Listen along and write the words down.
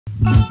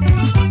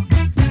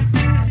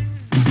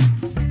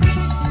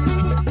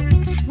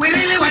We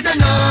really want to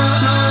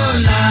know,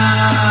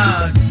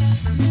 Lord.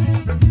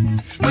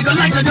 We don't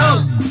like to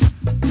know.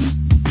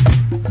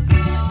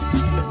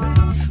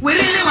 We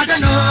really want to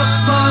know,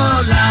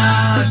 oh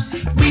Lord.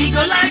 We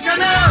don't like to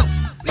know.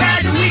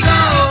 Where do we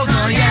go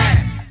from here?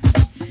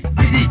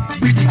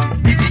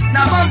 Beat it.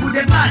 Now on with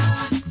the past.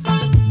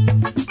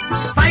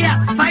 Fire,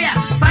 fire,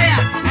 fire.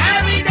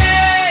 Every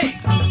day.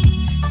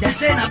 They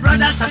say now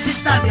brothers and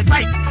sisters they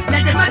fight.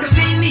 Let the fight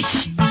finish.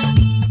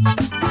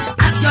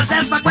 Ask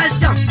yourself a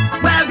question.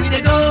 Where will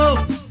they go?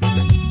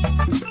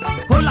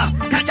 Hold up,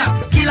 catch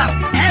up, kill up.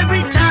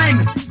 Every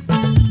time.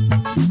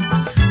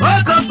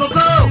 Oh, go, go,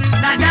 go.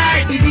 Now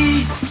die it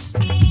is.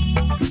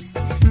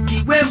 The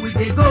way will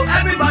they go?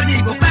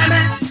 Everybody go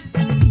payment.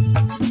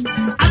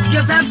 Ask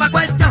yourself a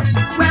question.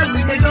 Where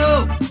will they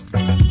go?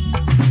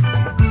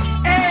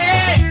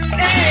 Hey,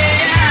 hey,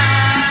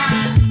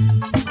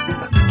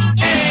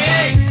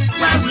 hey,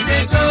 where will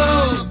they go?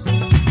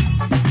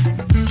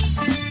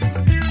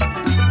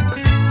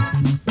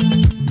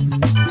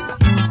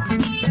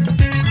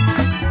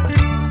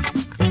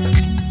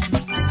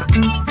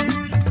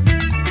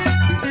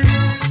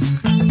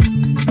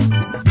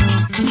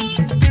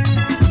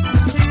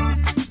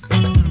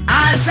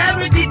 As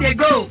everything they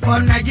go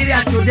from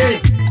Nigeria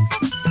today,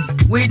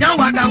 we don't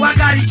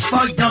waka reach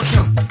for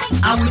junction,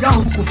 and we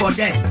don't hook for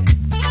them.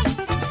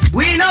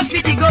 We not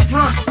fit to go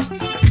front,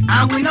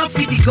 and we not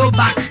fit to go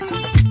back,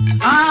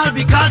 all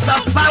because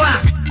of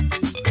power.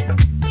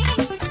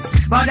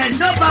 But there's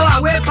no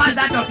power way past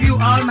that of you,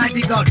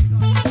 Almighty God.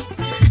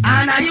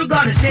 And are you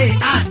God to say,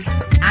 ask,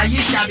 and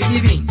you shall be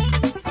given.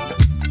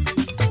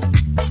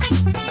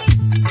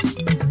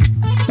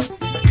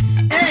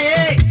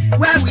 Hey,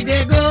 where will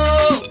they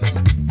go?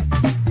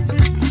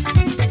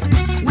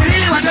 We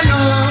really want to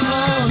know,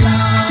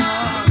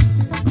 Lord.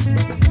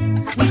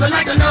 We would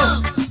like to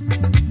know.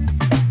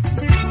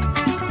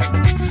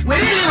 We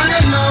really want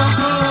to know,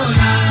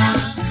 Lord.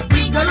 We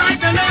would like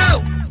to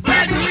know.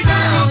 Where do we go?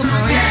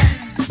 Oh,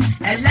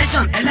 yeah.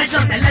 Election.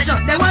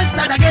 They won't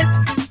start again.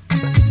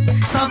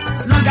 Some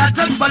longer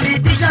drug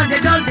politicians, they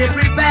don't they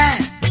prepare.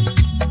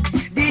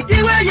 The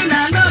day where you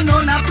now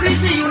know, now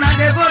prison you now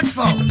they vote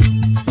for.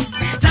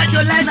 Try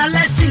to learn a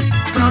lesson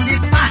from the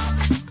past.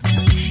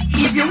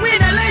 If you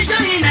win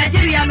election in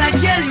Nigeria, na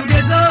jail you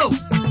they go.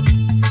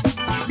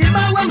 The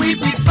man when we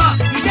before,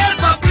 he get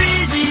for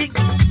prison.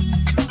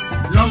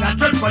 Longer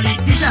drug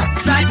politicians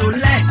try to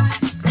learn.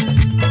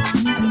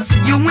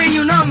 You win,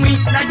 you know win,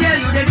 na jail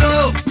you they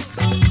go.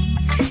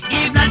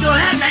 If not to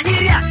help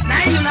Nigeria,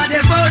 now you know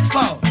they vote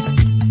for.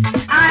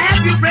 I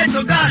help you pray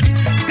to God,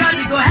 God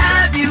will go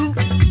help you.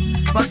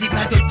 But if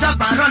not to chop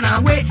and run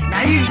away,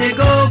 now you they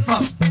go for.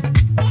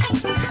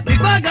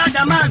 Before God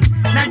the man,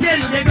 now jail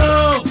you they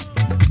go.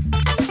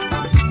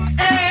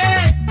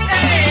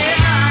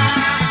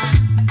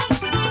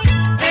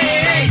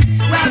 Hey,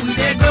 where will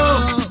they go?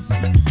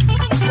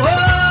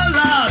 Oh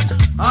Lord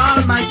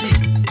Almighty,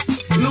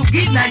 you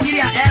give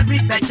Nigeria every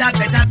better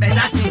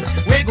thing.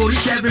 We go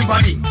reach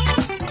everybody.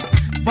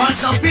 But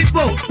some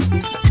people,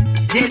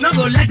 they not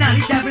go let them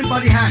reach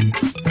everybody hand.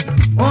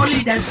 Only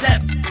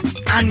themselves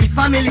and the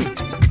family.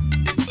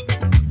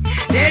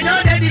 They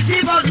know they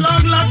deceive us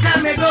long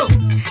time ago.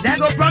 They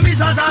go promise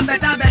us all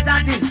better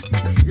things.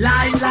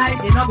 Lie,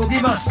 they not go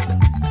give us.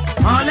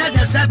 Unless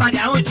themselves and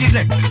their own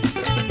children.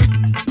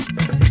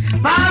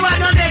 Power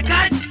don't they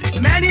catch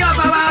many of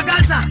our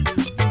Augusta.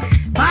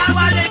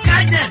 Power they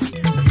catch them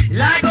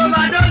like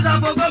overdose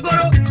of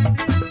Ogogoro.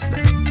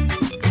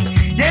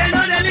 They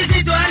know they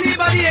listen to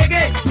anybody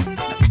again.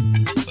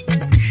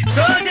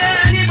 Today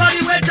anybody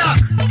will talk.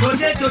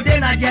 Today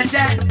not get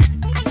there.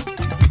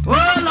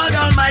 Oh Lord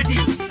Almighty,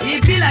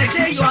 it feel like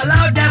say you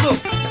allow devil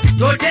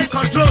to take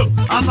control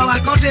of our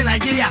country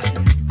Nigeria.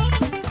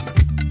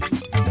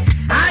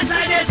 As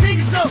I dey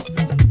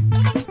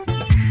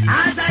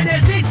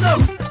sing so,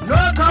 no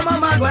common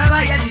man go ever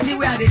hear the thing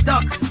where they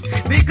talk.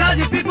 Because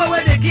the people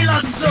where they kill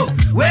us so,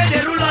 where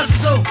they rule us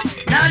so,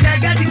 now they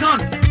get the gun,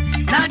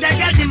 now they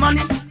get the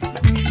money,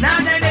 now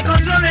they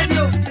control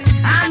radio,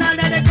 and now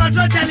they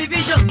control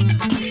television,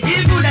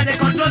 even they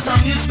control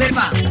some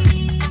newspaper.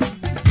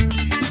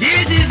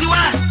 This is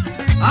why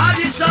all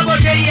this trouble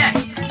they here.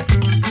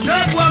 No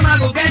woman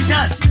go get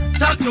us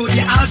talk to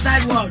the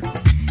outside world.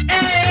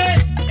 Hey,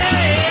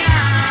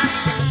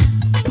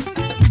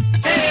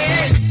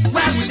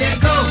 where will they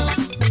go?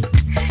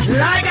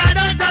 Like I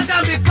don't talk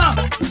them before.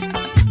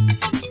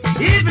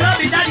 If not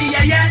be daddy,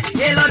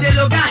 they love the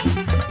Logan.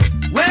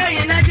 Where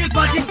in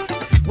 1940,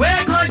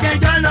 where God can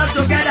join us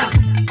together.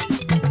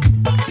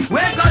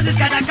 Where causes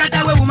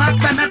kata where woman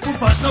payment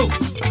for so.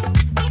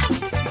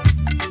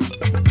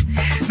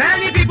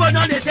 Many people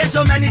don't they say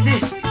so many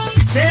things.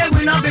 Say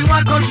we not be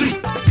one country.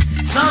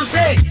 Some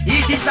say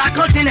it is a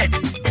continent.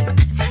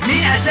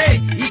 Me I say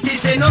it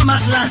is a no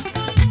man's land.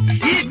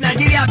 If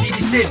Nigeria be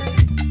the same.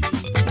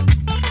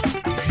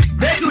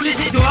 They do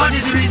listen to all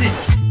these reasons.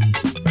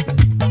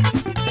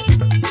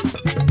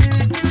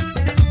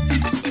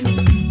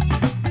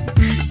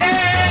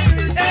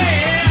 Hey,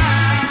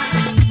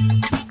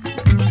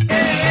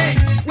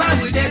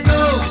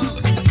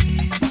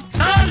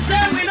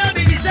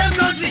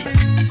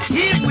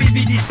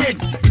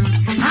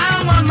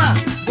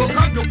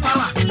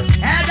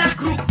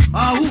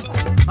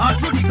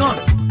 gun.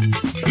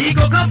 He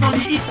go come from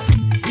the east.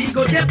 He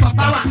go take for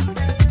power.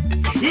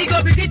 He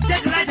go begin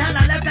take right hand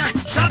and left hand,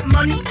 chop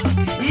money.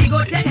 He go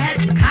take head,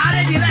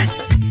 carry the rest.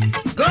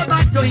 Go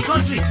back to his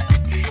country.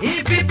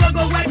 If people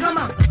go welcome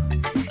him,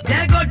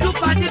 they go do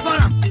party for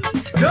him.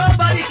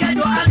 Nobody can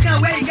to ask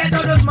him where he get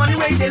all those money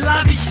where he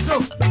lavish so.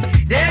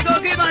 They go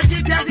give a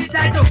chief Jazzy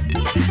title.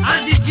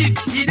 And the chief,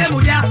 he dem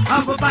Mudia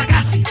of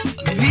Obagasi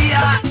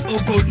via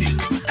Ogoni.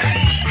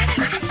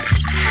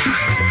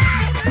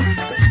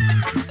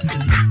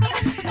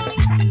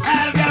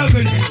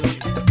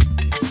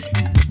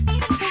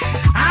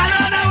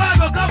 Another one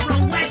go come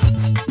from west.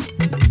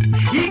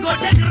 He go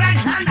take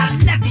right hand and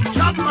left,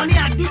 chop money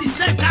and do the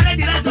same, carry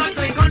the rest back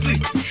to his country.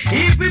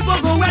 If people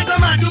go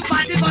welcome and do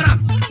party for him,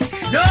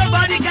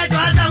 nobody can to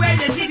answer where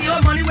they see the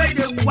whole money where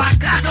they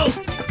waka so.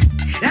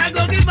 They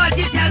go give a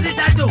chief Jazzy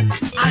title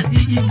as the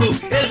Igbo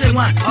is the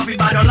one of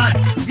Ibadan land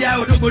via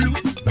Odogolu.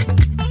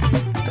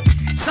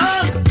 So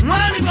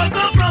one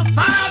go from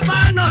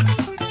far north.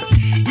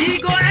 He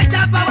go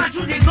enter power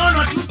through the gun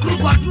or through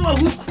crook or through a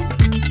hook.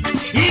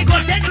 He go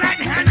take right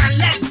hand and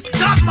left,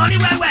 chop money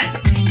well.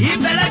 He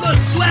belly go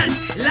swell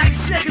like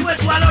snake will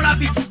swallow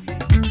rabbit.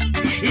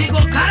 He go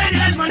carry the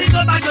rest money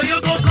go back to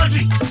your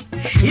country.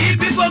 If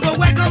people go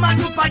welcome and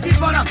do party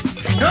for them,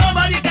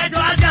 nobody can to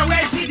ask them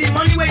where see the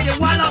money where they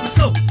wall up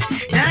so.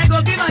 Then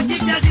go give a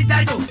chief Jazzy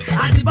title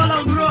as the ball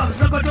on grow of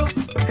Sokoto,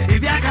 if you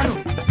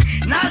can.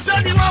 Now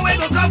so the one way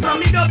go come from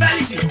Middle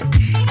Belly.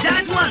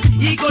 That one,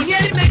 he go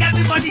nearly make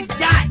everybody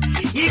die.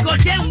 He go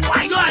take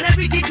wayo and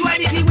everything, do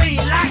anything where he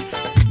like.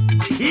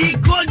 He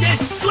go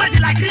just sweat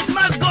like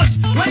Christmas ghost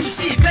when you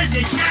see his face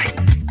they shine.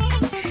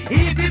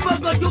 If people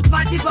go do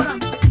party for them,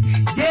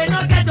 they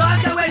not get to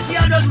ask where see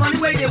all those money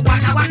where they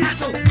waka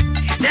so.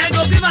 They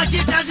go give a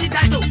chief Jazzy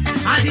title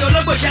as the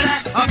Ologo Shere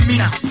of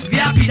Mina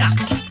via Pida.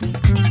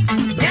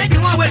 Then the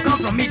one will come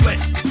from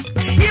Midwest.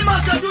 He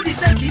must do the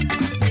same thing.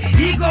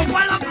 He go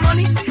wall up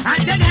money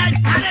and then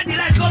head carry the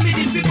rest go meet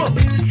the people.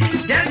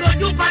 They go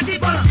do party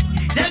for them.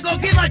 They go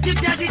give a chief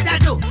Jazzy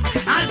title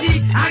as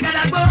the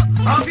Agadagbo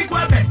of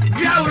Igwebe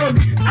via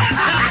Uromi.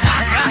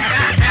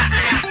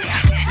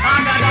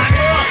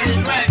 Agadagbo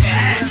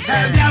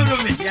via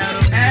Uromi.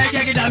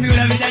 Check it out,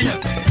 let me tell you.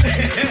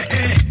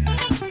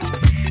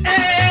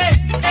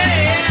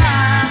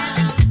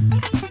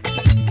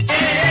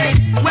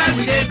 Where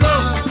will they go?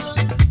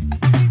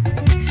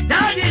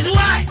 That is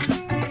why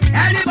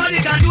anybody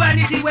can do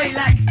anything where he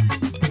like.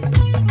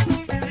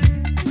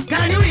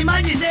 Can you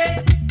imagine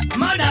say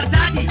more than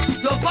 30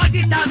 to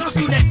 40,000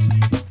 students?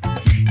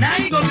 Now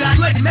he go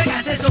graduate, make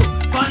I say so,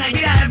 for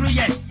Nigeria every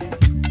year.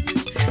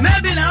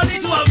 Maybe now only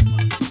 2 or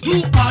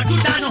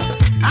 2,000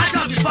 out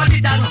of the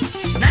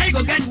 40,000. Now he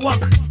go get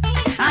work.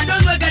 And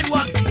those who get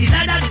work is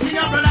either the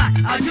senior brother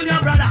or junior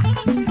brother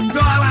to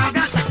our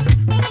Ogasa.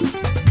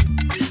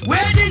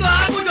 Where do you go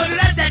happen to the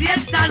rest of the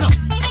 8,000?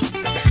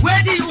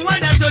 Where do you want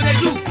them to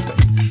do?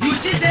 You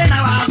see say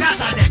now our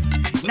Ogasa them.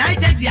 Now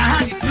take their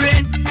hand,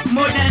 train,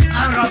 modern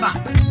and rubber.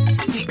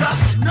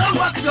 Because no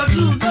work to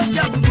do, no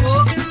job to go.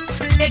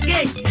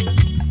 Again,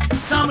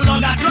 some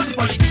longer trust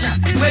politicians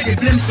where they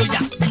blame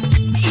soldier.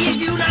 If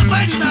you not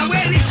find you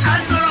where rich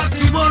answer of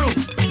tomorrow.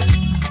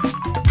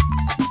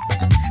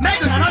 Make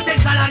you not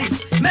take salary,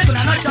 make you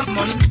not chop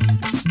money.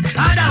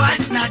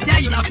 Otherwise, now there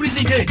you na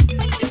prison day.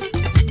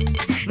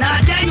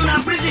 Now there you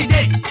na prison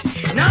day.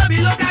 Now be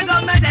local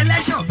government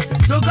election,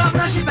 to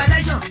governorship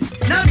election.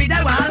 Now be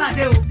that wahala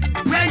day.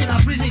 Where you na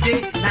prison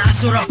day, na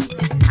sorrow.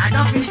 I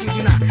don't finish with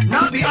you now.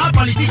 Now be all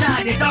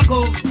politicians they talk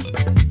oh.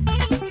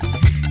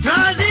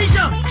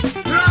 Transition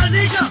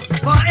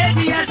for 8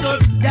 years to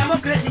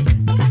democracy.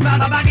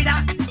 Babagida.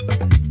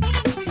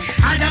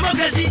 And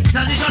democracy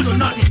transition to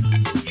nothing.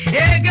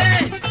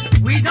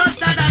 Again, we don't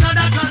start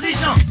another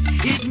transition.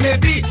 It may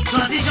be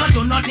transition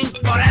to nothing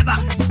forever.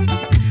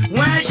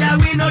 When shall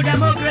we know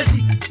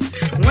democracy?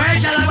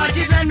 When shall our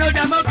children know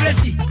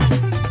democracy?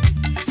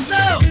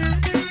 So,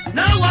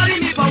 don't worry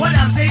me for what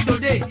I'm saying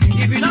today.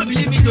 If you don't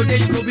believe me today,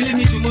 you will believe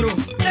me tomorrow.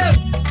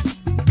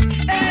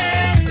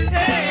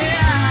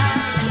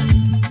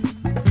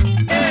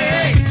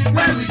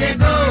 Where will they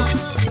go?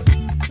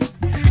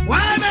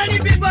 Why many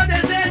people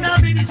they say now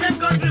be the same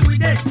country we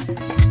did?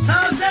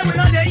 Some say we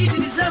not they eat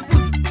the same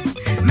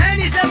food.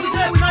 Many say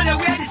we not they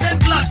wear the same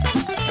clothes.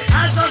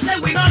 And some say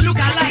we not look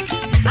alike.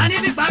 And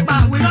even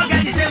Papa, we not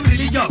get the same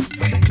religion.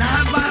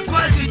 Now by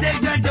force we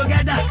take join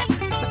together.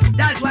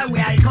 That's why we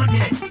are a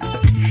continent.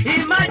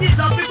 Imagine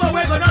some people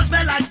who go not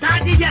spend like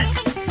 30 years,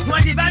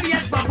 25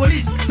 years for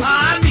police, or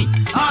army,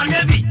 or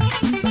navy.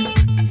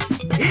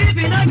 If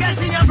you not get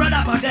senior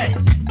brother for that,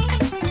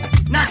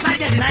 now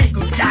sergeant and I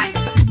could die.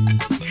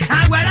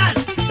 And whereas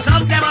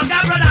some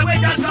Democrat brother will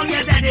just come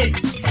yesterday,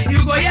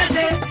 you go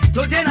yesterday,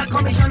 today na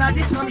commissioner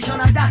this,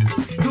 commissioner that.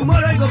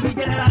 Tomorrow you go be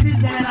general this,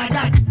 general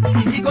that.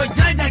 You go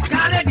join the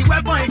carry the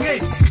weapon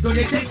again, so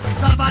they take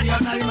suffer the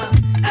ordinary man.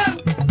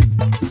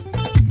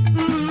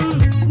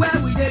 Where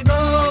will they go?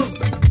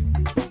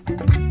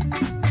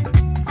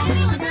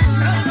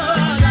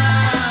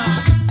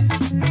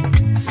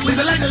 We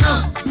go let you know.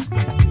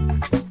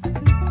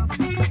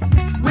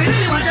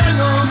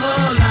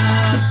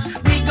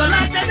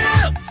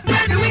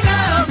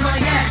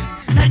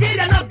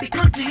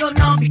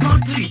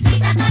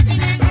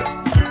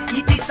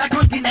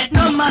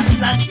 man's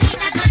land.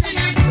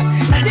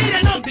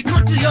 Nigeria not be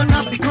country, you're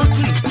not be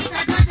country.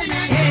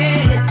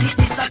 Hey, it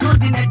is a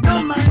continent,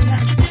 no man's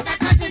land.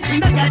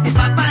 No get the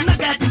papa, no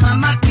get the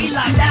mama, kill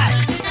like that.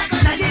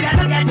 Nigeria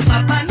no get the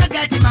papa, no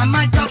get the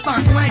mama, chop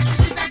and quench.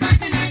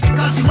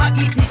 Because you are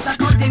it is a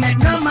continent,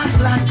 no man's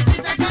land.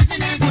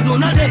 Food do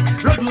not day,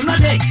 road do not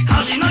day,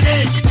 house do not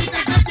day.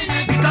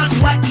 Because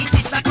you are it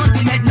is a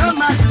continent, no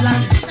man's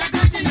land.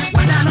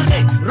 Water no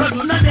day, road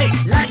do not day,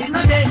 light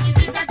no day.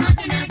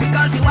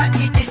 Because you are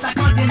it is a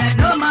continent,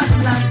 no man's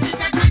land.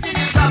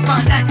 Chop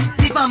and die,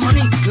 thief and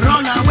money,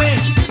 run away.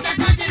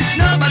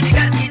 Nobody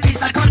got it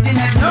is a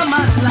continent, no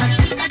man's land.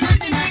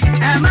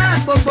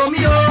 For me,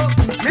 oh,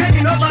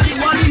 maybe nobody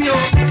worry me,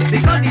 oh,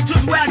 because the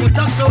truth where I go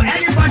talk, so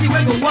anybody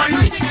will go worry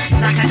me.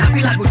 Like a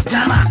caterpillar go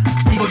jammer,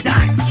 he go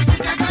die.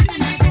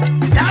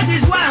 That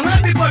is why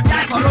when people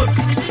die for road,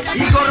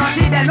 he go run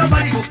it, then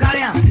nobody go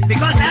carry him,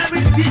 because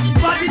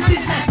everybody's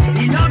business,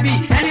 it not be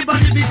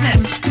anybody's business.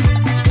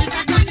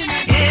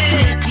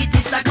 Hey, it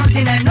is a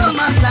continent, no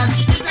man's land.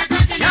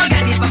 No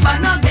get it, papa,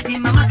 no get it,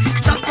 mama,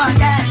 stop and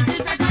die.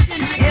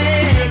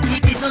 Hey,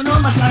 it is a no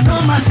man's land,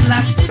 no man's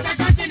land.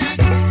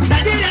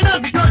 Nigeria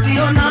not be country,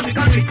 oh not be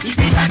country, it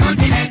is a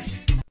continent.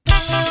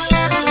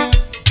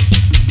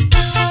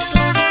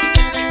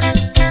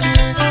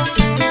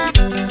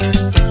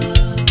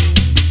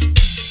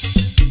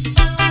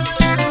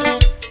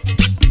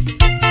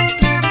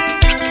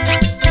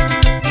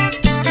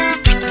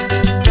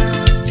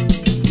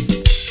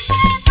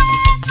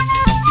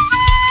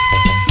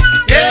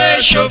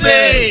 Yes,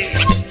 obey.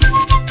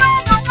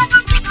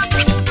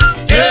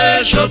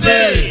 Yes,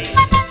 obey.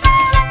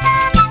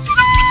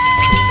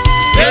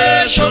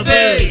 Yes,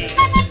 obey.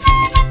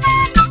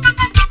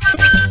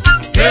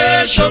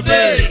 Yes,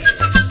 obey.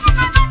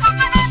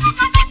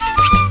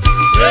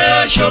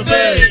 Yes,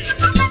 obey.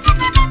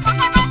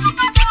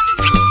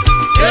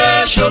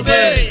 Yes,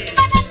 obey.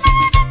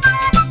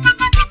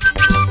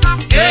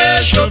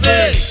 Yes,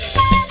 obey.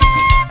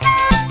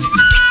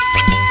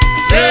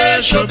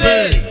 Yes,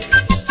 obey.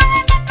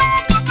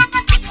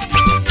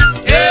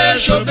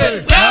 Yes, obey.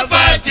 We are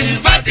fighting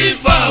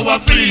for our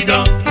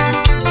freedom.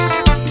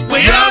 We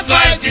are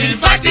fighting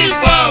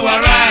for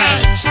our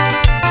rights.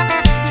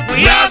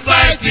 We are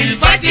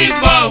fighting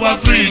for our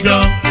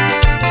freedom.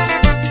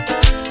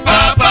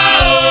 Papa,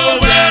 oh,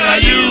 where are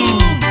you?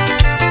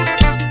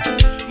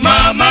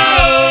 Mama,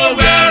 oh,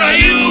 where are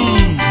you?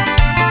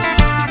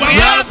 We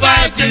are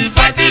fighting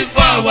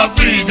for our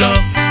freedom.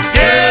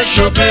 Yes,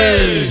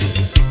 obey.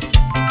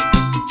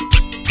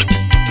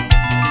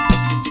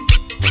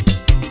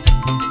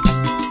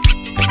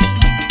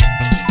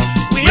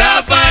 We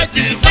are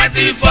fighting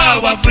for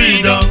our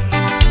freedom.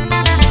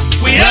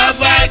 We are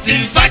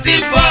fighting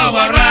for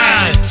our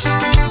rights.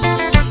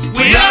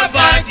 We are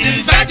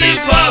fighting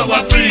for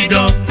our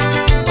freedom.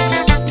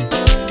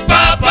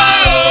 Papa,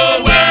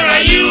 oh, where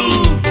are you?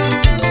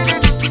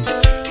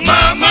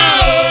 Mama,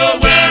 oh,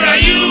 where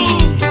are you?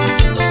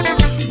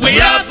 We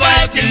are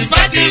fighting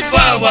for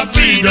our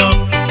freedom.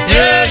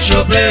 Yes,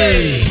 obey.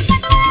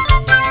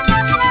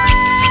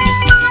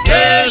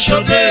 Yes,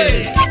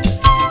 obey.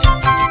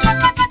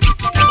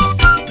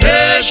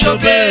 Yes,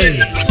 obey.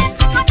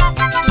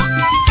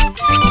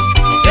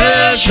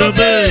 Yes,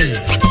 obey.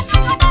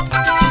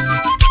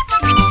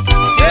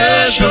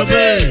 Yes,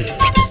 obey.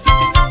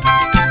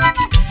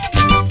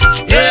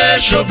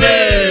 Yes,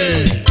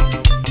 obey.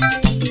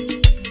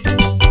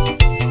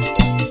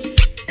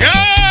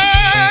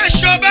 Yes,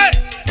 obey.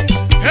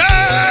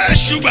 Yes,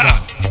 sugar.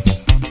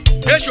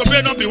 Yes,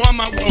 obey not be one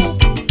man war.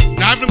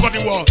 Now everybody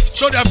war.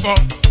 So therefore,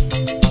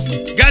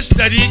 get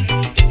steady.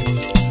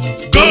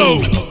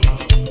 Go.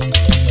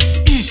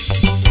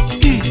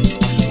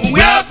 We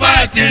are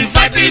fighting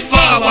for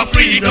our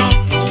freedom.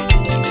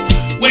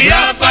 We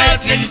are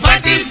fighting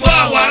for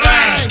our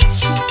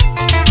rights.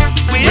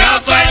 We are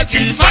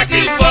fighting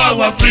for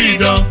our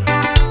freedom.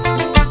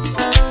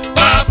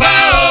 Papa,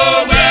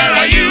 oh, where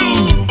are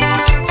you?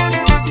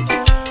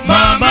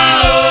 Mama,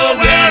 oh,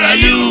 where are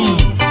you?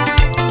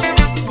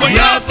 We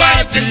are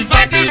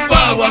fighting for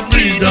our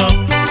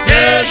freedom.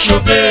 Yes,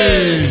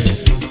 obey.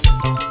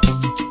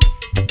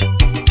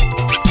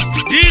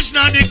 This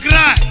now the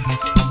cry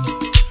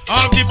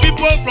of the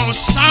people from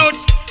south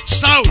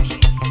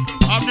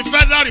of the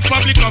Federal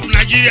Republic of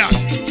Nigeria.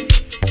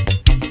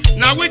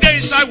 Now we dey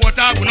inside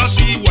water, we not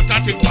see water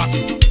take bath.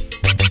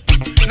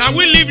 Now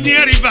we live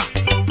near river,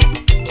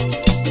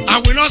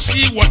 and we not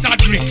see water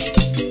drink.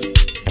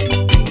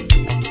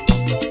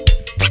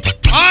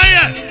 Oh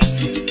yeah,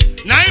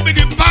 now it be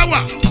the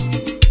power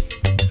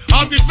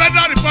of the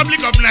Federal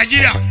Republic of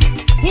Nigeria.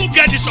 Who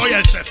get this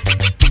oil self?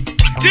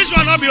 This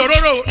one not be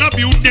Ororo, not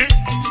be Ute.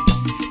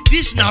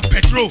 This na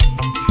petrol.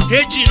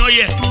 AG no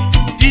yeah,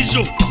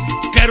 diesel,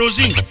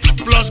 kerosene,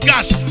 plus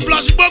gas,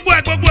 plus gbogbo.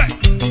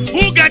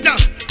 Who get them?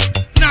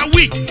 Now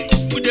we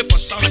dey for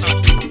south.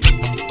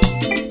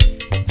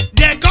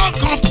 They call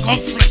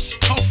conference.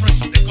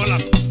 They call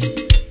them.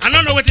 I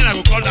don't know what I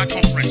will call that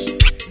conference.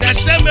 They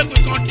say make we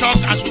come talk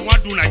as we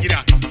want to do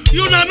Nigeria.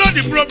 You know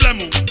the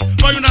problem,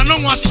 but you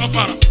know one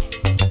suffer.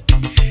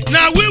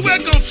 Now we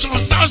wake up from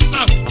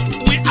south,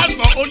 we ask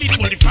for only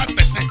 25%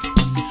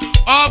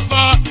 of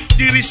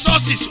the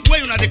resources,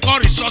 where they call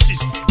resources,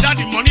 that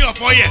the money of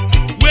oil,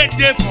 where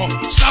they for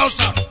south.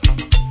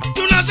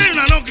 You not say you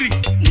not agree.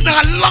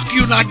 Now luck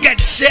you not get,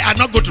 say I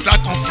not go to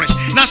that conference.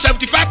 Now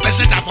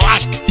 75% I for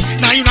ask.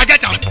 Now you not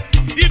get out.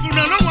 If you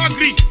not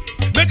agree,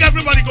 make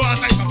everybody go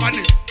outside for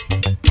name.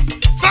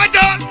 Fight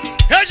on,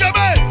 here's your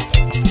man.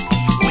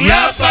 We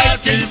are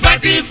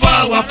fighting for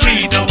our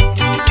freedom.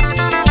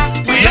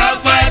 We are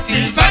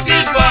fighting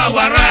for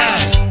our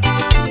rights.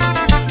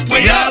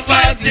 We are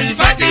fighting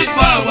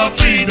for our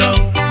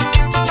freedom.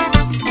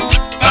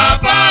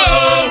 Papa,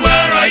 oh,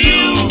 where are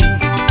you?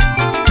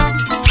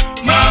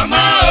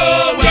 Mama,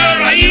 oh,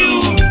 where are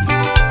you?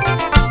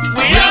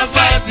 We are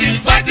fighting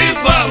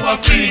for our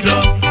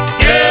freedom.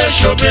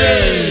 Yes, obey.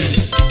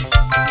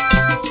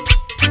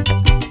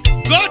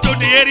 Go to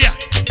the area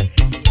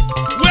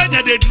where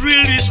they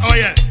drill this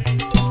oil.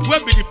 Where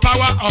be the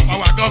power of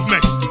our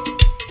government?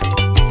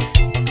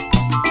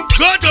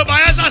 Go to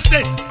Bayelsa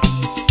State.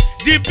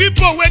 The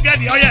people where get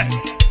the oil,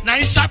 now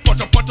inside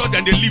Poto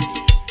then they live.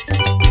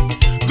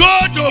 Go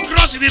to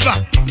Cross River,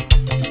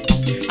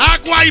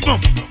 Akwa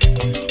Ibom.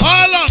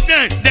 All of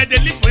them, they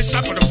live for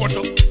inside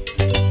Poto.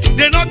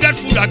 They don't get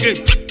food again.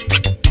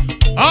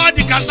 All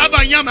the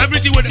cassava, yam,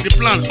 everything where they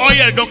plant,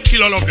 oil don't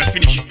kill all of them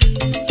finish.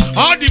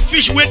 All the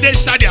fish where they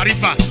inside the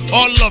river,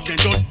 all of them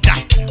don't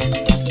die.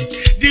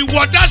 The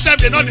water self,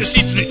 they not the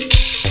sea drink.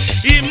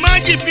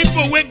 Imagine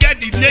people where get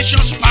the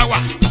nation's power,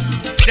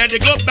 then they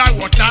go buy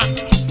water,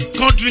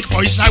 can't drink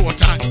for inside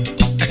water.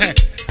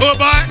 Oh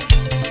boy,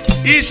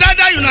 it's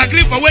either you not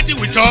agree for waiting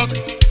we talk,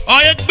 or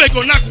you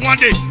go knock one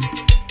day.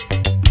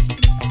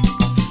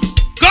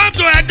 Come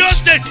to Edo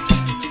State,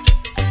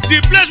 the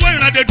place where you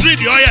not they drink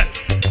the oil.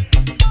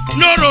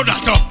 No road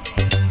at all.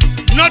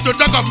 Not to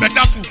talk of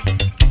better food.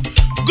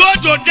 Go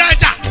to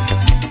Delta.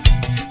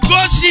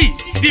 Go see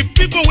the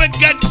people who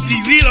get the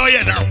real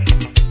oil now.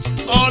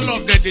 All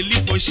of them, they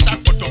live for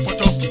inside Poto.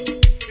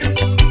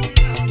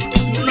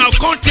 Now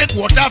can't take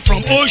water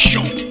from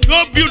ocean.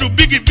 Go build a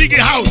big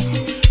house.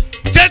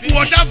 Take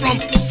water from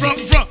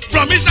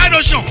inside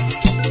ocean.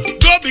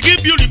 Go begin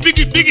build a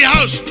big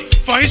house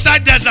for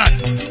inside desert.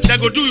 They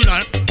go do you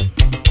now.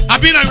 I've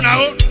been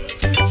now.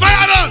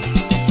 Fire on.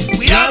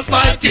 We are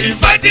fighting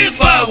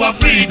for our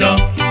freedom.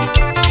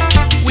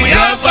 We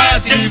are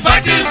fighting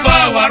for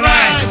our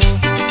rights.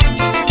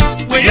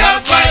 We are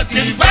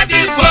fighting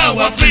for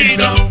our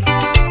freedom.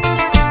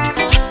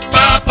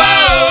 Papa,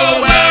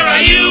 oh, where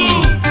are you?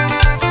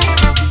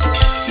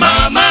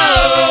 Mama,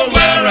 oh,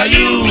 where are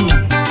you?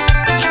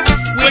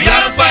 We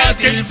are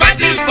fighting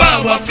for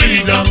our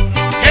freedom.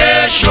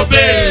 Yes,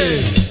 obey.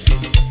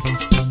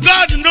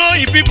 God know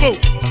his people.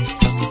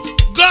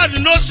 God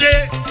know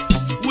say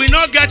we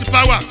not get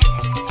power.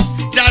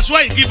 That's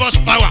why he give us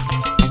power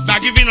by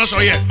giving us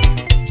oil.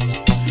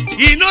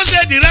 He knows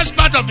say the rest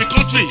part of the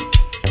country,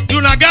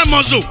 you not get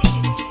muscle.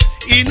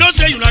 He knows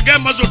say you not get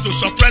muscle to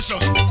suppress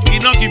us. He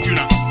not give you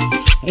now.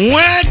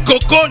 When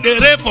cocoa they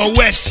rain for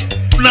west,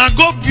 now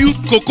go build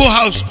cocoa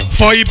house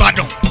for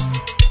Ibadan.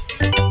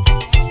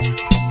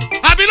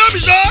 Have you not been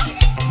so?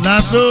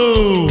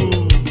 Naso.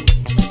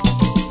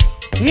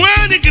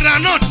 When the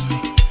granite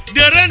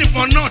they rain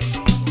for north,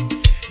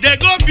 they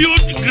go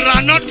build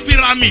granite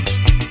pyramid.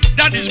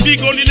 That is big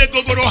only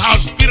Gogoro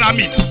house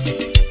pyramid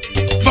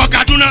for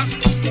Kaduna.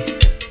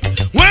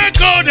 When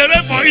call the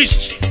rain for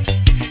east,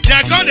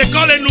 they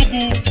call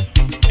Enugu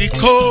the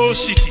coal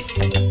city.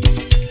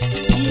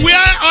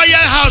 Where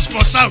oil house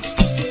for south.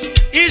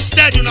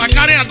 Instead, you not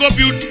carry and go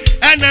build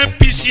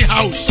NMPC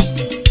house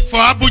for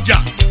Abuja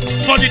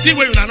for the thing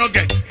where you not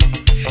get.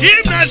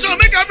 If not so,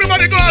 make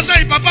everybody go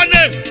outside Papa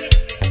name.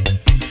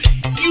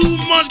 You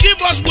must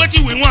give us what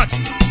we want.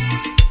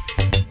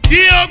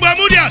 The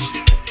Ogbamudias,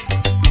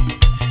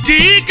 the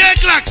Ike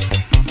Clark,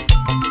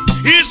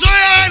 His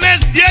Royal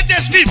Highness the 8th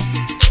Smith,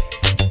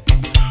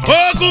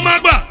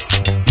 Okumagba,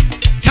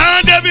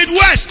 Tan David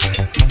West.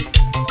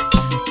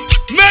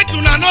 Make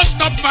you not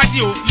stop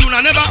fighting. You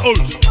not never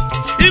old.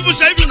 If you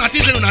say if you not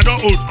think say you not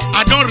old,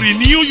 I don't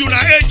renew you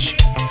not age.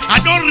 I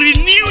don't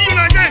renew you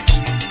not age.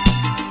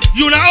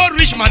 You not all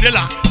reach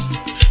Mandela.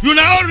 You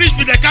not all reach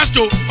Fidel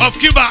Castro of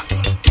Cuba.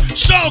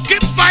 So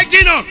keep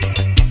fighting on.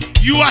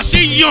 You are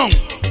still young.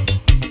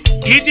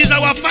 It is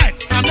our fight.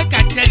 And make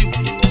I tell you,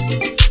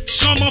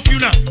 some of you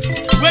now,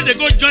 when they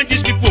go join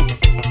these people,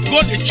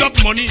 go they chop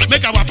money,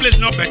 make our place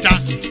not better.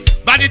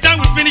 By the time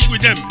we finish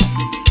with them,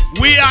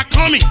 we are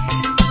coming.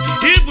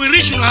 If we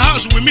reach in our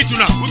house, we meet you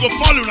now. We go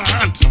fall in our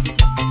hand.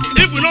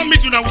 If we don't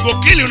meet you now, we go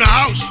kill you in our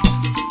house.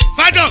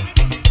 Fight up.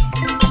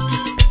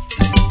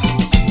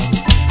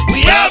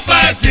 We are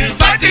fighting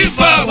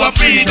for our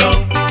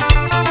freedom.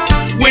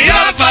 We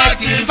are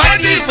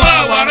fighting for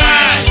our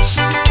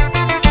rights.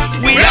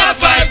 We are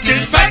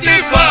fighting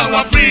for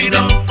our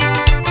freedom.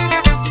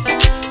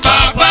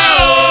 Papa,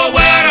 oh,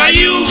 where are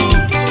you?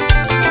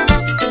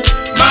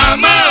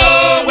 Mama,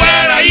 oh,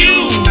 where are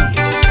you?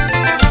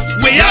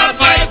 We are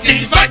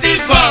fighting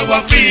for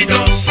our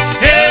freedom.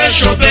 Hey,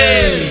 Shobe.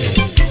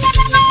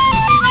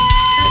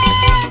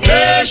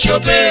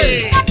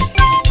 Eshobe,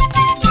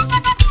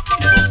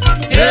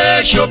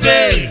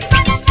 Eshobe,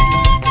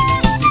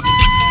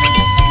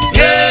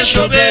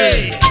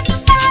 Eshobe,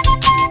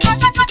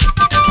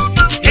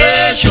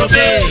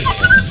 Eshobe,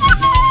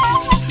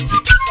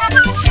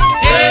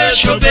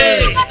 Eshobe,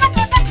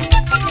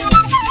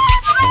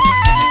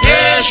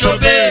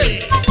 Eshobe,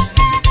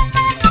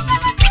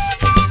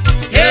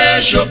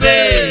 Eshobe.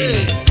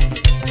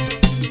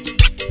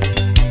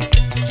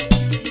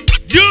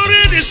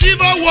 During the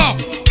civil war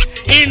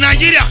in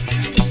Nigeria,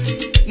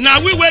 now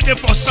we waited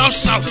for South.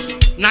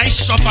 Now it's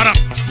suffer.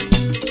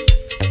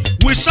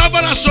 We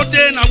suffer so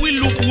now we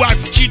look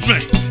wife,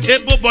 children,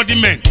 able-bodied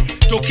men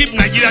to keep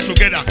Nigeria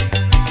together.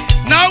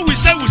 Now we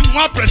say we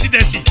want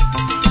presidency.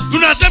 Do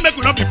not say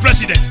we not be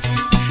president.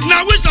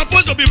 Now we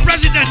supposed to be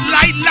president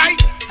lie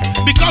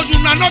because we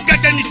will not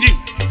get anything.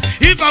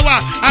 If our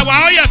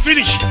oil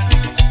finish,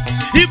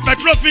 if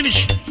petrol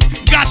finish,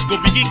 gas go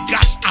begin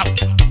gas out.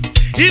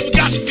 If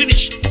gas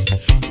finish,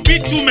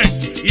 bitumen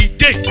e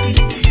dey.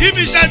 If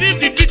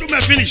the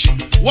bitumen finish,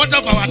 what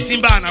of our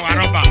timber and our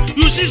rubber?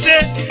 You see,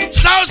 say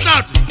South.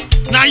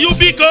 Now you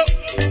go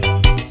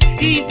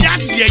in that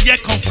yeye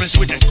conference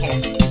with the call.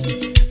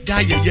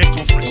 That yeye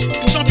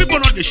conference. Some people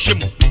not the shame.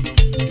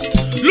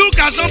 Look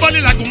at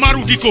somebody like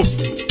Umaru Diko,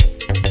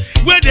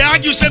 where they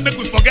argue say make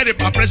we forget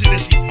about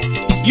presidency.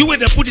 You where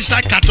they put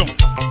inside carton,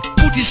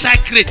 put inside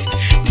crate,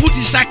 put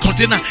inside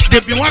container. They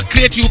be one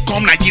crate you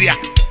come Nigeria.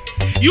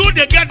 You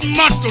they get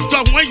mad to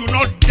talk when you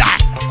not die.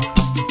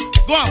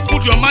 Go and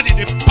put your mouth in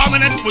the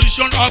permanent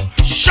position of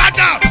shut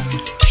up.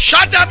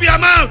 Shut up your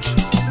mouth.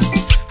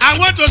 I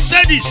want to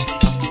say this.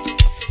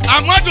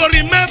 I want to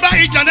remember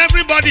each and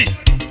everybody.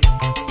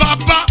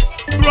 Papa,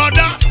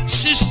 brother,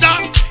 sister,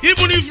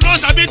 even if not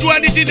sabi do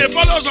anything, they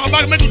follow us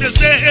back, make they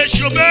say, hey,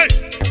 Shobe.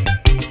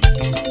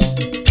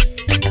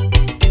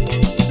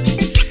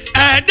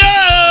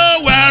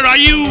 Edo, where are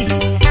you?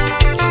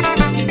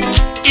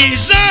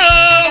 Izo,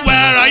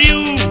 where are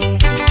you?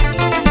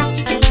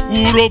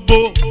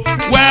 Urobo,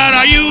 where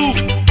are you?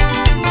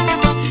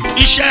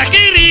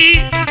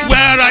 Ishagiri,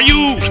 where are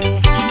you?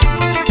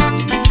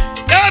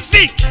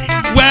 Efik,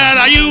 where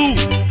are you?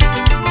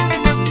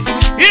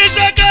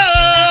 Isaka,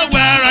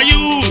 where are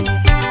you?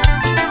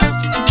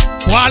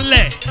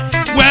 Kwale,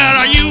 where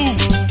are you?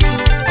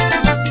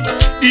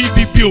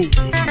 Ibibio,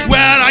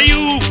 where are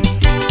you?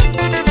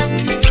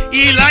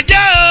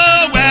 Ilaja,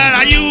 where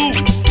are you?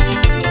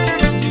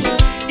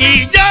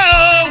 Ija,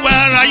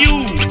 where are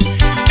you?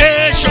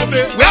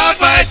 Eshobe, We are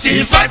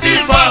fighting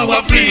for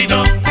our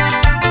freedom.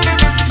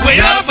 We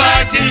are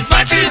fighting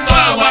for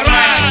our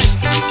rights.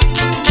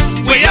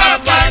 We are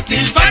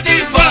fighting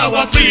for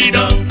our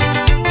freedom.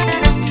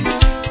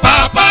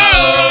 Papa,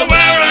 oh,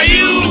 where are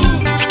you?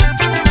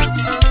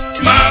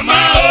 Mama,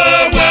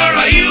 oh, where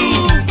are you?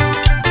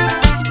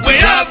 We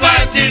are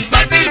fighting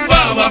for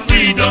our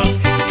freedom.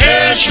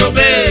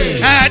 Eshobe,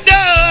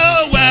 Ado,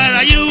 where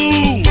are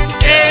you?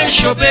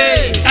 Eshobe,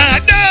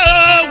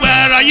 Ado,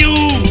 where are you?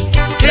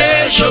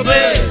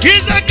 Eshobe,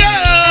 Isaka,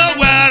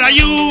 where are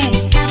you?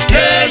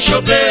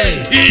 Eshobe,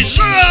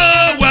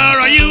 Israel, where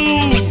are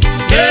you?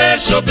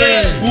 Eshobe,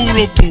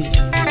 Urobo,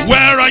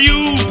 where are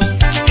you?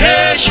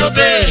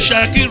 Eshobe,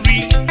 Shakiri,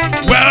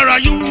 where are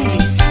you?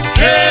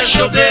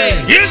 Eshobe,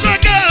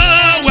 Isaka,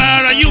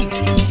 where are you?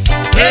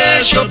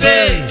 Eshobe,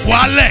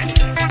 Kwale,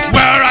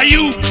 where are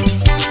you?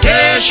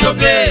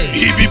 Eshobe,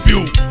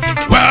 Ibibio,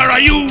 where are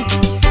you?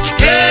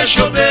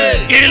 Eshobe,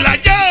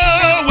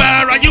 Elijah,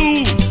 where are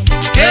you?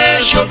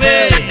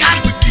 Eshobe,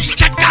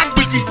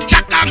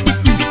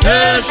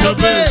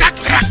 Eshobe,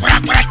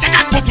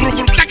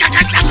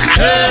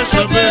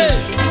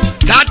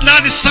 That now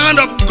the sound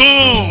of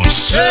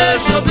guns,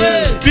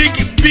 Eshobe, big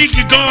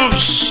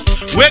guns.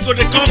 Where go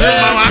they come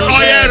from our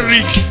oil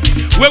rig?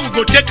 Where we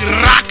go take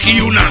rack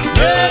you now?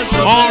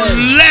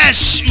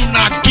 Unless you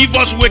now give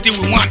us what we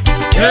want,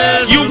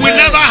 you will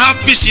never have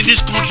peace in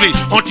this country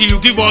until you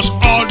give us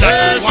all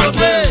that we want.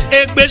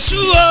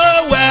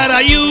 Egbesuo, where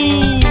are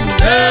you?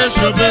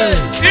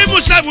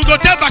 Even said we go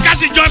tell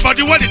Bakasi join, but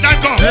the one the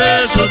time come.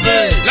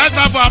 Let's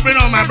fight for our brain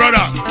on my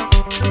brother.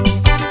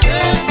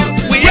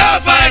 We are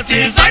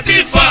fighting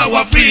for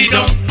our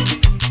freedom.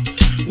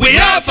 We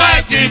are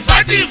fighting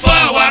for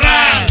our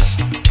rights.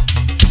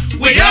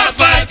 We are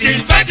fighting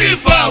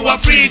for our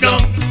freedom.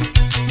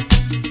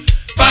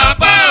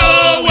 Papa,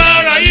 oh,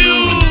 where are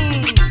you?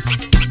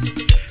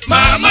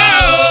 Mama,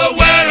 oh,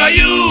 where are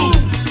you?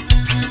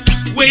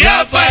 We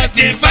are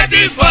fighting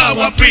for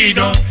our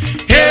freedom.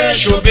 Hey,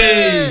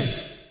 Shobe.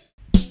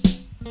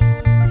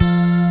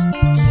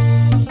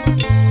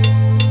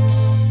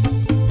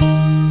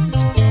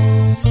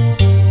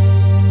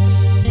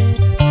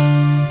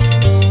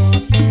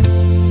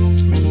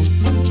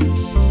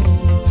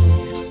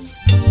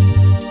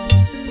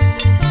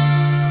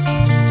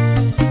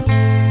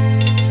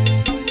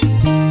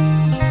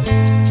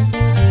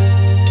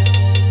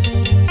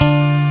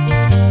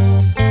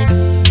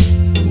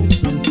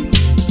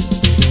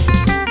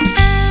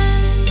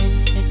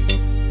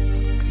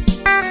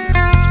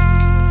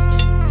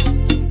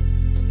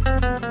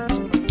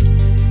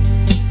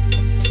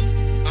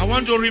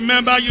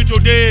 remember you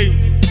today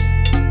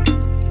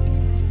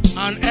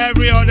and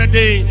every other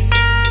day.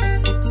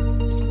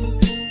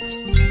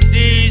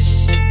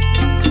 These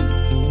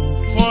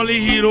fallen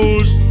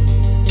heroes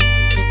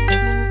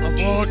of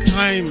all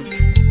time.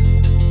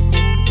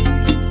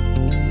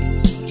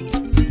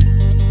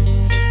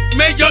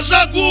 Major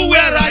Zagu,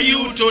 where are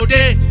you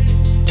today?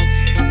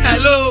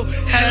 Hello,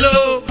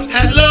 hello,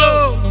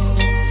 hello.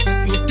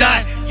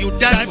 You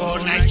died for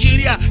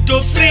Nigeria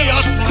to free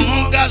us from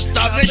hunger,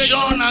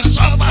 starvation, and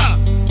suffer.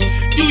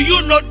 Do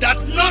you know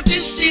that nothing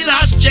still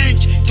has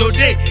changed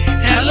today?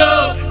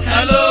 Hello,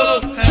 hello,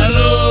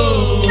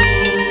 hello.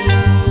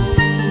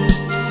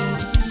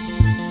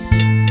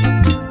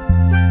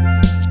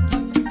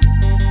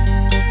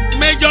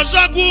 Major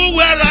Zagu,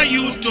 where are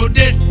you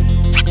today?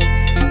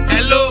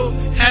 Hello,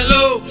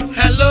 hello,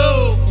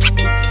 hello.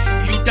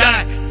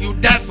 You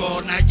died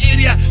for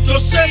Nigeria to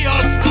save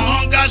us from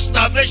hunger,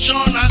 starvation,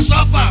 and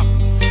suffer.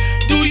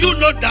 Do you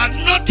know that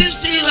nothing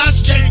still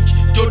has changed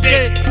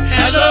today?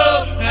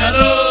 Hello,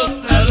 hello,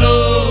 hello.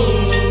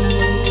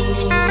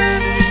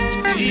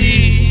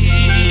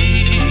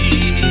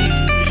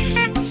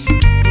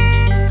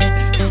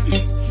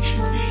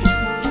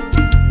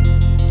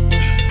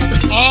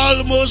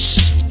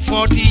 Almost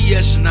 40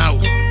 years now.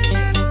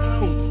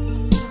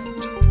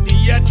 The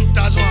year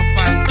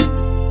 2005.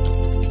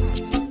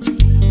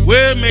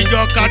 Where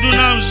Major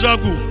Kaduna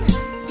Zagu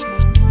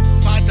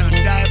fight and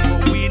die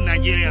for we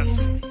Nigerians.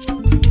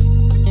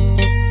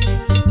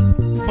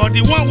 But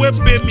the one will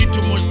pay me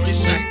too much for his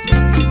side.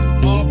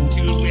 Up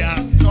till we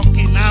are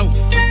talking now.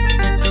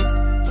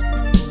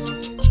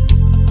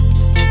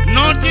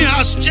 Nothing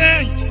has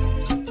changed.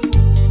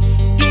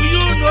 Do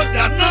you know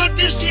that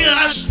nothing still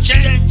has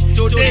changed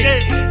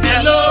today?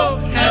 Hello,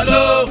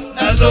 hello,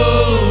 hello.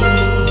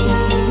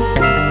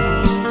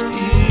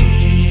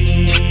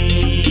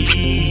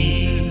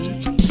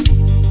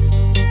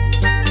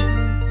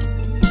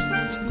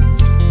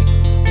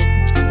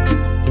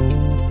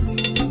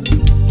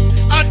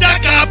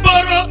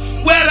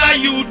 Where are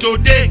you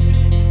today?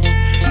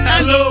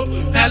 Hello,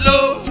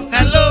 hello,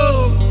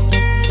 hello.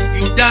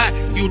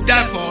 You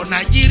die for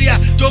Nigeria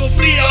to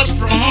free us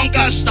from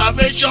hunger,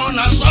 starvation,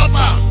 and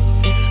suffer.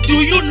 Do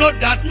you know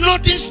that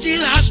nothing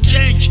still has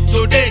changed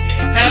today?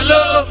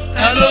 Hello,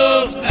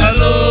 hello,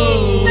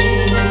 hello.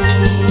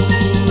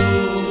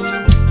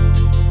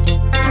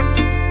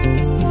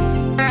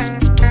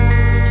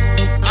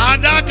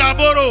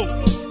 Adakaboro,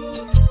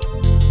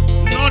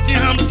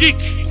 Nottingham Dick,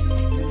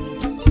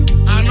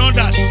 and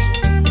others.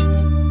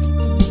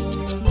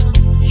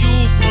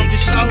 From the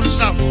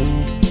south.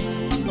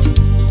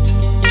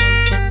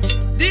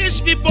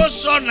 These people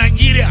saw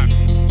Nigeria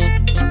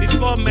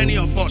before many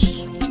of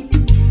us.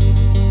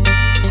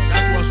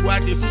 That was why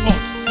they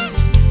fought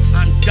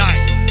and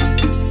died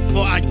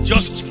for a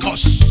just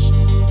cause.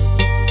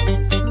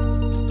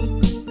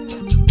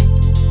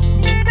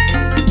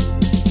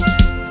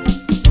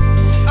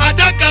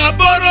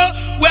 Adakaboro,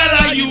 where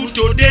are you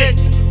today?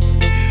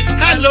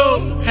 Hello,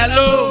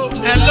 hello,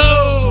 hello.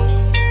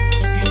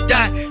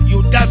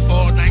 You died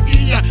for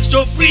Nigeria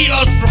to free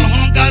us from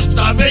hunger,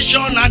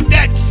 starvation, and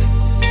death.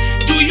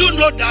 Do you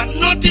know that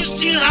nothing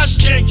still has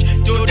changed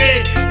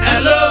today?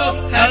 Hello,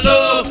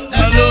 hello,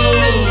 hello.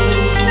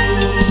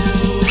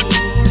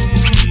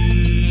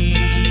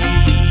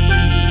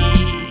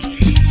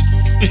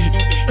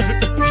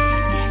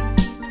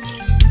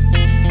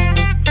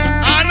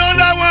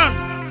 Another one.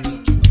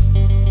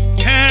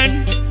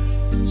 Ken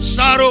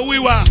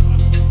Saro-Wiwa.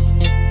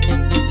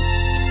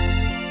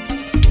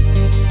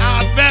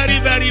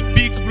 Very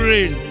big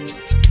brain,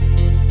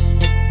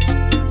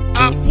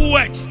 a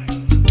poet,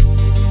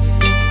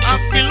 a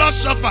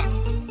philosopher,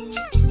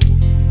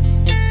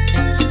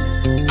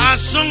 a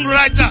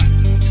songwriter,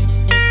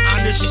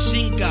 and a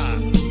singer.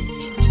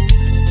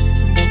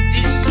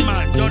 This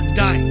man just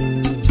died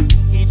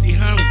in the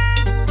hand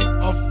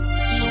of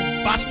some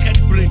basket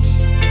brains,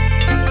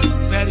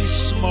 very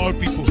small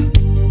people.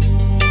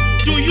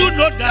 Do you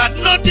know that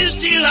nothing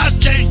still has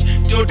changed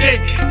today?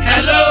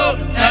 Hello,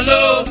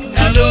 hello,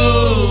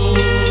 hello.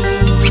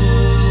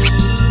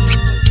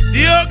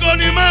 The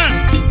Ogoni man,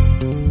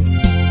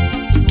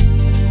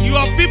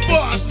 your people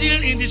are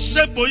still in the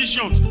same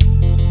position.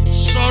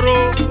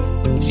 Sorrow,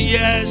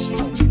 tears,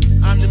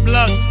 and the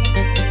blood.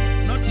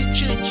 Nothing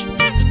changed.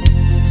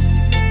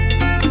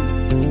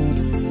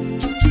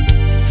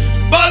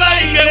 But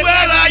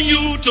where are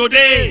you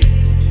today?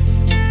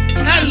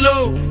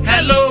 Hello,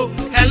 hello,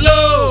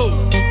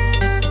 hello.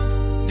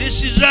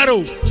 This is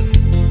Zero,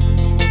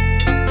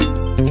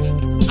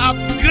 a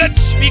great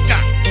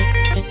speaker,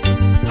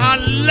 a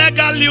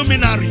legal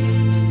luminary,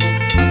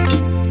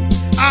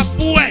 a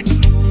poet,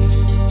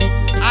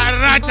 a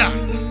writer,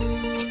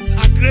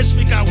 a great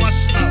speaker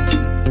was now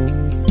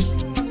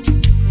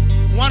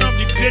one of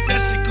the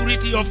greatest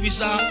security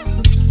officers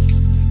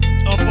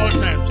of all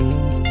time.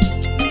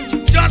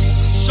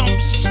 Just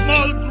some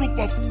small group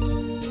of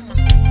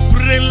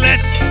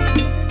brainless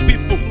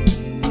people,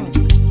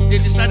 they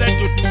decided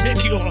to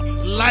take your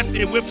life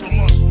away from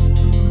us.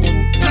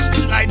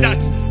 Just like that.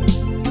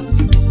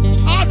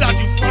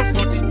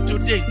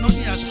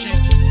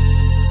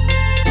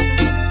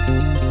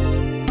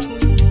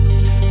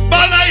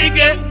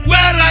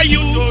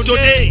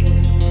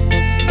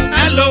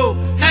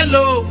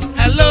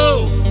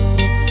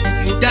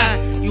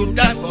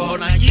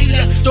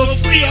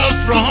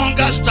 from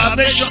hunger,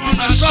 starvation,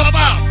 and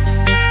suffer.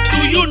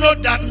 Do you know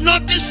that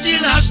nothing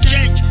still has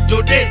changed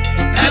today?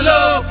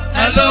 Hello,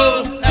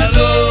 hello,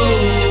 hello.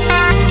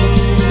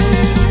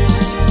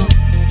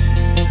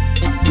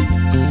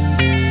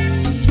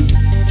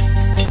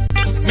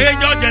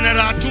 Major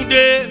General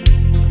today,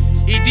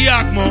 Idi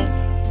Akmo,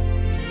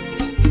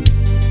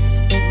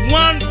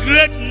 one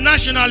great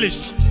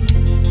nationalist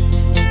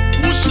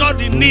who saw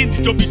the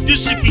need to be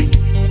disciplined.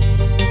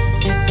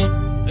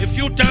 A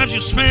few times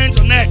you spent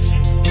on earth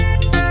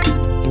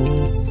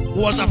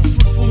was a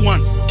fruitful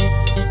one.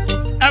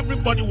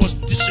 Everybody was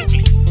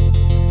disciplined.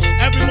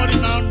 Everybody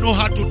now know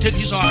how to take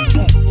his or her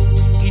turn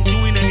in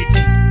doing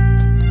anything.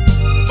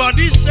 But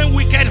these same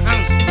wicked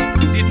hands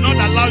did not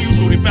allow you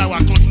to repair our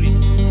country.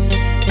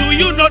 Do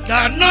you know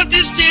that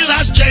nothing still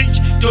has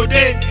changed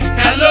today?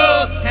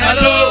 Hello,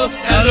 hello,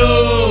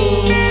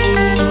 hello.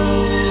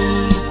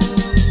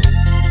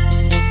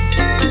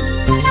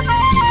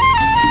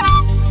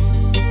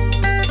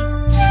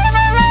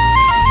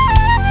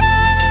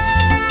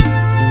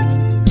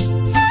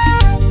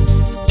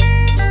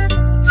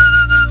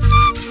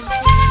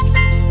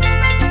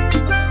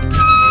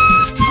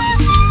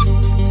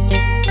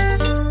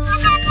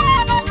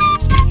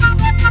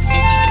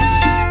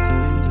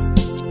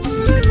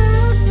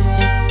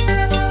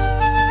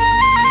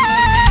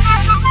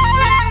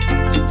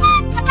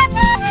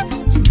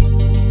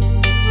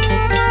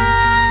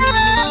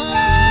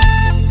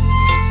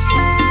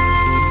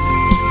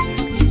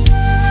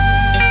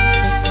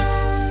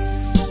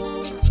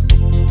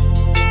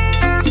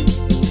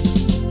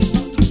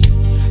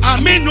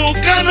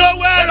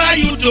 Where are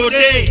you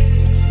today?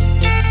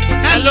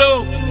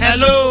 Hello,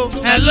 hello,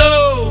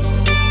 hello.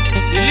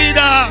 The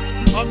leader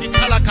of the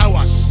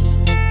Kalakawas,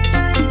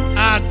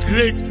 a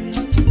great,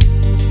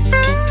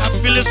 a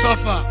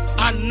philosopher,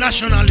 a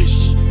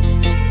nationalist.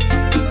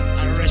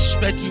 I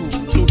respect you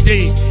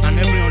today and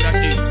every other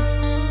day.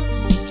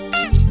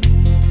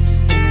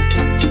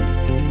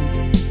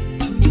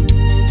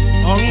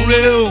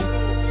 Oreo,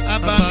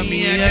 Abami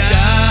Eda.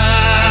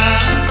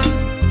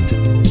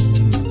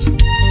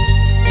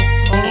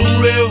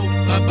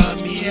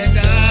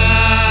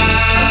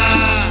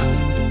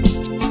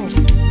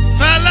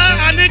 Fela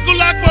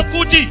Anikula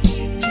Bokuti,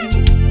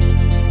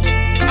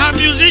 a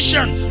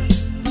musician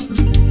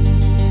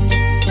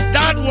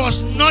that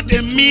was not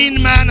a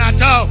mean man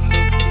at all.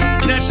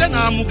 They said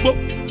Amugbo,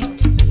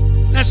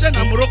 they said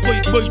Morocco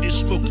Igbo, they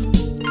spoke.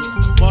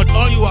 But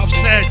all you have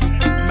said,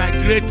 my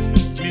great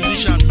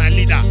musician, my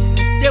leader,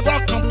 they've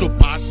all come to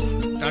pass.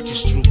 That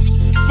is true.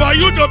 For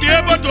you to be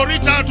able to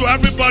reach out to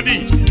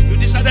everybody, you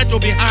decided to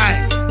be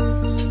high.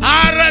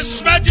 I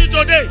respect you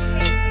today.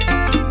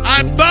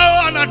 I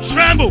bow and I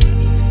tremble.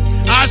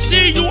 I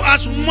see you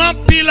as one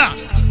pillar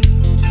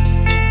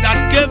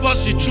that gave us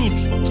the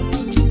truth,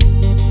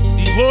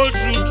 the whole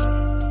truth,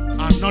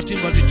 and nothing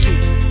but the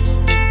truth.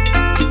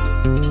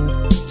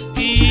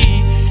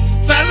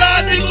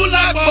 Fela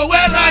Anikulapo,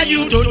 where are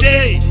you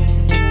today?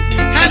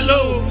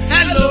 Hello,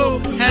 hello,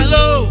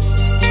 hello.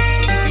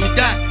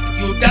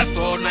 You died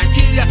for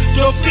Nigeria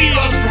to free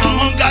us from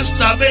hunger,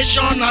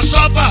 starvation, and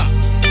suffer.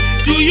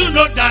 Do you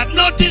know that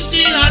nothing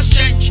still has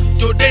changed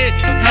today?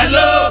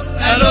 Hello,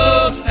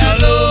 hello,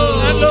 hello,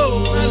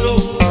 hello.